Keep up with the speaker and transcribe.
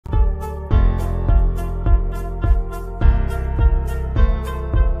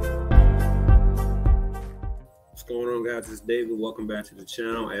on, guys? It's David. Welcome back to the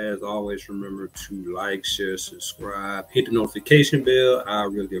channel. As always, remember to like, share, subscribe, hit the notification bell. I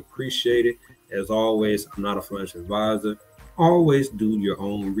really appreciate it. As always, I'm not a financial advisor. Always do your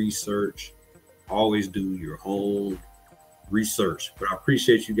own research. Always do your own research. But I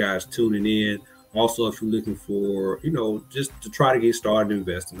appreciate you guys tuning in. Also, if you're looking for, just to try to get started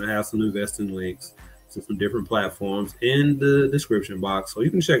investing, I have some investing links to some different platforms in the description box, so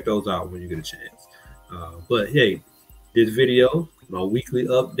you can check those out when you get a chance. But hey, this video, my weekly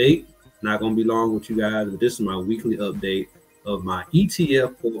update, not going to be long with you guys, but this is my weekly update of my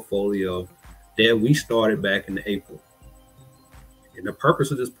ETF portfolio that we started back in April. And the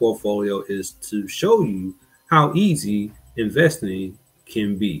purpose of this portfolio is to show you how easy investing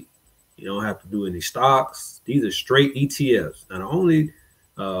can be. You don't have to do any stocks. These are straight ETFs. Now,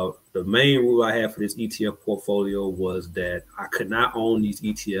 the main rule I had for this ETF portfolio was that I could not own these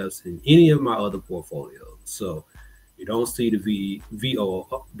ETFs in any of my other portfolios. So you don't see the VOO,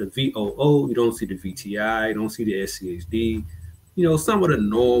 you don't see the VTI, you don't see the SCHD, some of the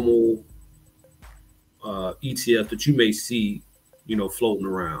normal ETFs that you may see, floating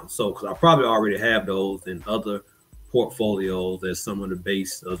around. So, because I probably already have those in other portfolios as some of the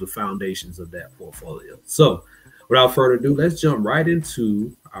base of the foundations of that portfolio. So without further ado, let's jump right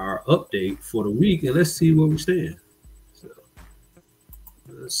into our update for the week and let's see where we stand. So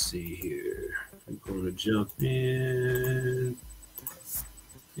let's see here. I'm going to jump in.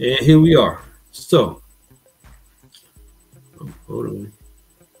 And here we are. So, hold on.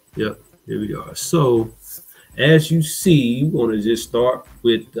 Yep, here we are. So, as you see, you want to just start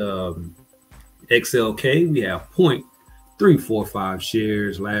with XLK. We have 0.345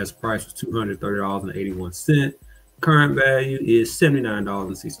 shares. Last price was $230.81. Current value is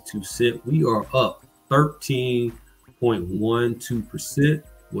 $79.62. We are up 13.12%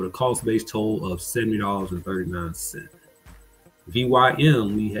 with a cost-based total of $70.39.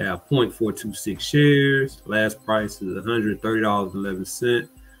 VYM, we have 0.426 shares. Last price is $130.11.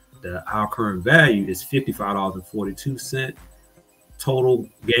 Our current value is $55.42. Total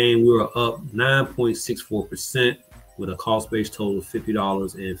gain, we are up 9.64% with a cost-based total of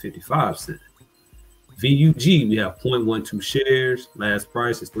 $50.55. VUG, we have 0.12 shares. Last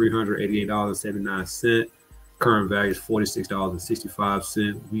price is $388.79. Current value is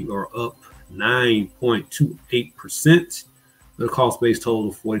 $46.65. We are up 9.28% with a cost-based total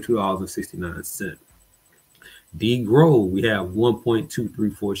of $42.69. DGROW, we have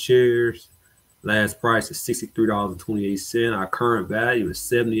 1.234 shares. Last price is $63.28. Our current value is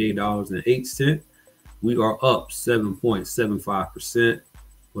 $78.08. We are up 7.75%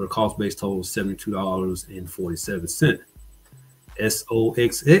 with a cost-based total of $72.47.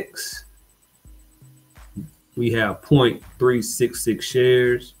 SOXX, we have 0.366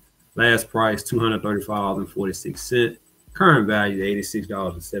 shares. Last price $235.46. Current value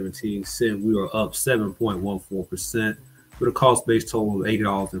 $86.17. We are up 7.14% with a cost-based total of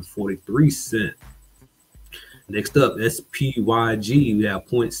 $80.43. Next up, SPYG, we have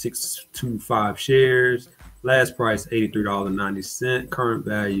 0.625 shares. Last price $83.90. Current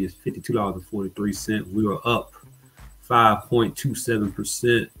value is $52.43. We are up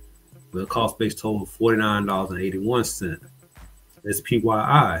 5.27% with a cost-based total of $49.81.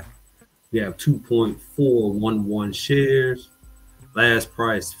 SPYI, we have 2.411 shares. Last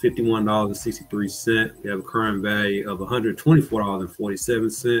price $51.63. We have a current value of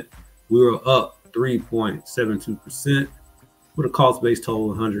 $124.47. We are up 3.72% with a cost-based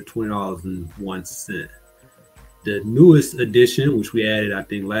total of $120.01. The newest addition, which we added, I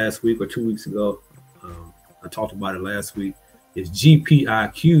think, last week or 2 weeks ago, I talked about it last week, is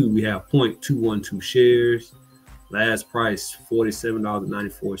GPIQ. We have 0.212 shares. Last price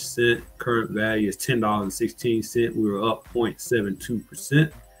 $47.94. Current value is $10.16. We were up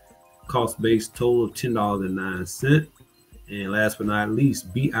 0.72%. Cost-based total of $10.09. And last but not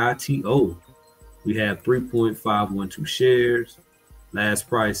least, BITO. We have 3.512 shares. Last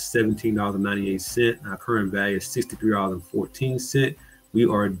price $17.98. Our current value is $63.14. We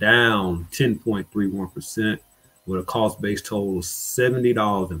are down 10.31% with a cost-based total of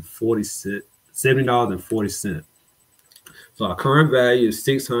 $70.40. So our current value is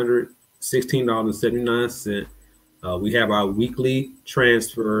 $616.79. We have our weekly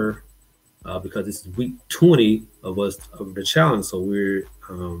transfer because this is week 20 of the challenge. So we're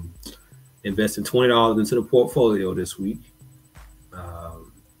investing $20 into the portfolio this week.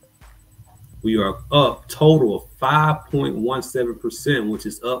 We are up total of 5.17%, which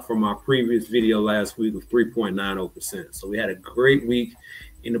is up from our previous video last week of 3.90%. So we had a great week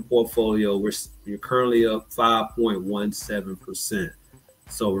in the portfolio. We're currently up 5.17%.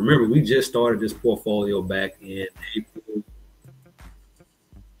 So remember, we just started this portfolio back in April,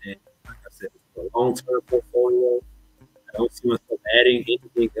 and like I said, it's a long-term portfolio. I don't see myself adding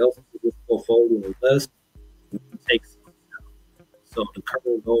anything else to this portfolio unless we take some. So the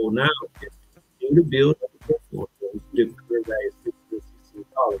current goal now is to continue to build up the portfolio. The current value is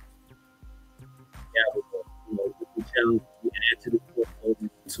 $16. Yeah, we challenge we add to the portfolio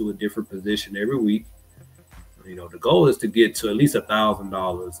to a different position every week. The goal is to get to at least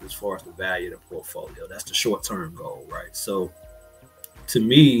 $1,000 as far as the value of the portfolio. That's the short-term goal, right? So to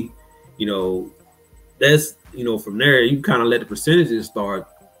me, you know, that's from there you kind of let the percentages start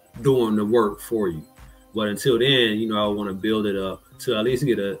doing the work for you. But until then, I want to build it up to at least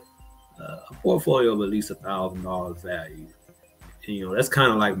get a portfolio of at least $1,000 value. And that's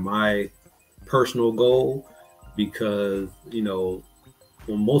kind of like my personal goal, because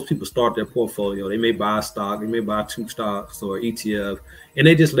when most people start their portfolio, they may buy a stock, they may buy two stocks or ETF, and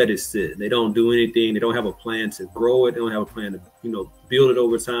they just let it sit. They don't do anything. They don't have a plan to grow it. They don't have a plan to build it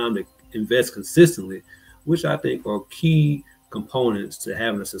over time, to invest consistently, which I think are key components to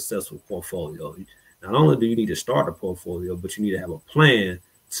having a successful portfolio. Not only do you need to start a portfolio, but you need to have a plan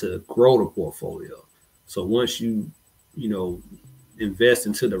to grow the portfolio. So once you invest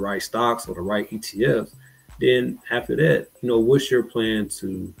into the right stocks or the right ETFs, then after that, what's your plan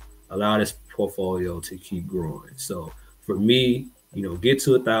to allow this portfolio to keep growing? So for me, get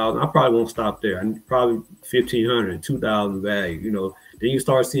to 1,000. I probably won't stop there. I probably 1,500, 2,000 value. Then you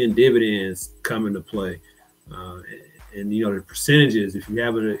start seeing dividends come into play. And the percentages, if you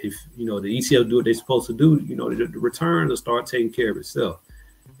have it, if the ETF do what they're supposed to do, the returns will start taking care of itself.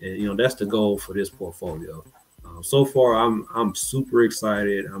 And that's the goal for this portfolio. So far, I'm super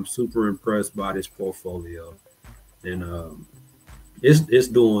excited. I'm super impressed by this portfolio, and it's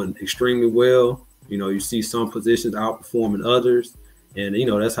doing extremely well. You see some positions outperforming others, and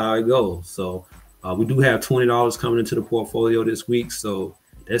that's how it goes. So we do have $20 coming into the portfolio this week. So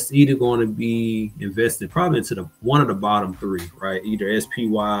that's either going to be invested probably into one of the bottom three, right? Either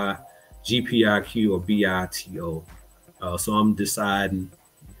SPY, GPIQ, or BITO. So I'm deciding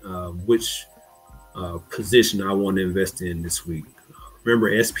which position I want to invest in this week.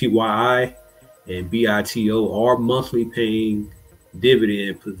 Remember, SPYI and BITO are monthly paying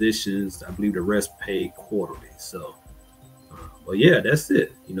dividend positions. I believe the rest pay quarterly. So, but yeah, that's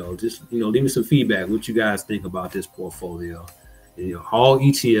it. Just leave me some feedback. What you guys think about this portfolio? All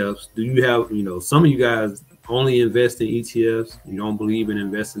ETFs. Do you have some of you guys only invest in ETFs? You don't believe in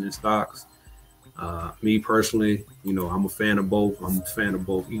investing in stocks? Me personally, I'm a fan of both. I'm a fan of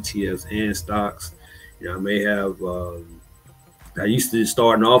both ETFs and stocks. I may have. I used to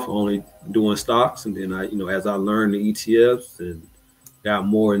starting off only doing stocks, and then as I learned the ETFs and got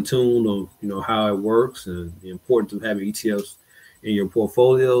more in tune on how it works and the importance of having ETFs in your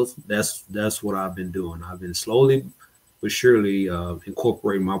portfolios. That's what I've been doing. I've been slowly but surely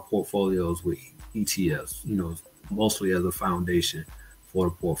incorporating my portfolios with ETFs. Mostly as a foundation for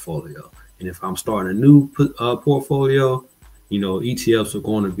the portfolio. And if I'm starting a new portfolio, ETFs are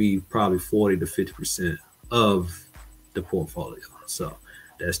going to be probably 40 to 50% of the portfolio. So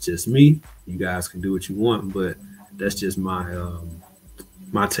that's just me. You guys can do what you want, but that's just my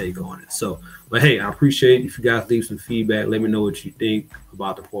my take on it. So, but hey, I appreciate if you guys leave some feedback. Let me know what you think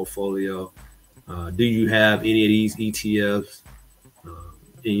about the portfolio. Do you have any of these ETFs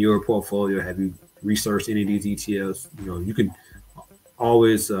in your portfolio? Have you researched any of these ETFs? You can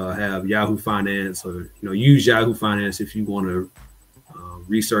always have Yahoo Finance, or use Yahoo Finance if you want to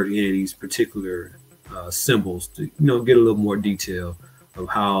research any of these particular symbols to get a little more detail of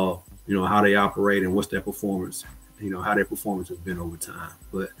how how they operate and what's their performance, how their performance has been over time.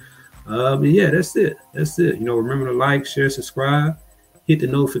 But yeah, that's it. Remember to like, share, subscribe, hit the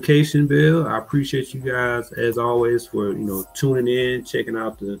notification bell. I appreciate you guys as always for tuning in, checking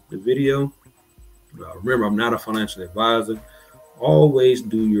out the video. Remember, I'm not a financial advisor. Always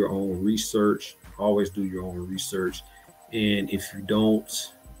do your own research. Always do your own research. And if you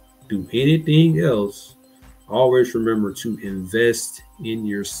don't do anything else, always remember to invest in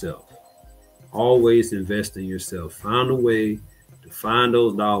yourself. Always invest in yourself. Find a way to find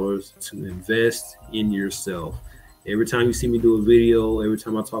those dollars to invest in yourself. Every time you see me do a video, every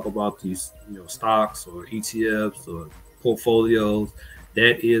time I talk about these stocks or ETFs or portfolios,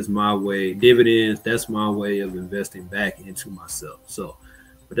 that is my way. Dividends, that's my way of investing back into myself. So,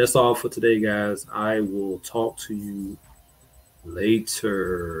 but that's all for today, guys. I will talk to you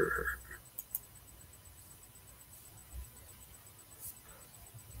later.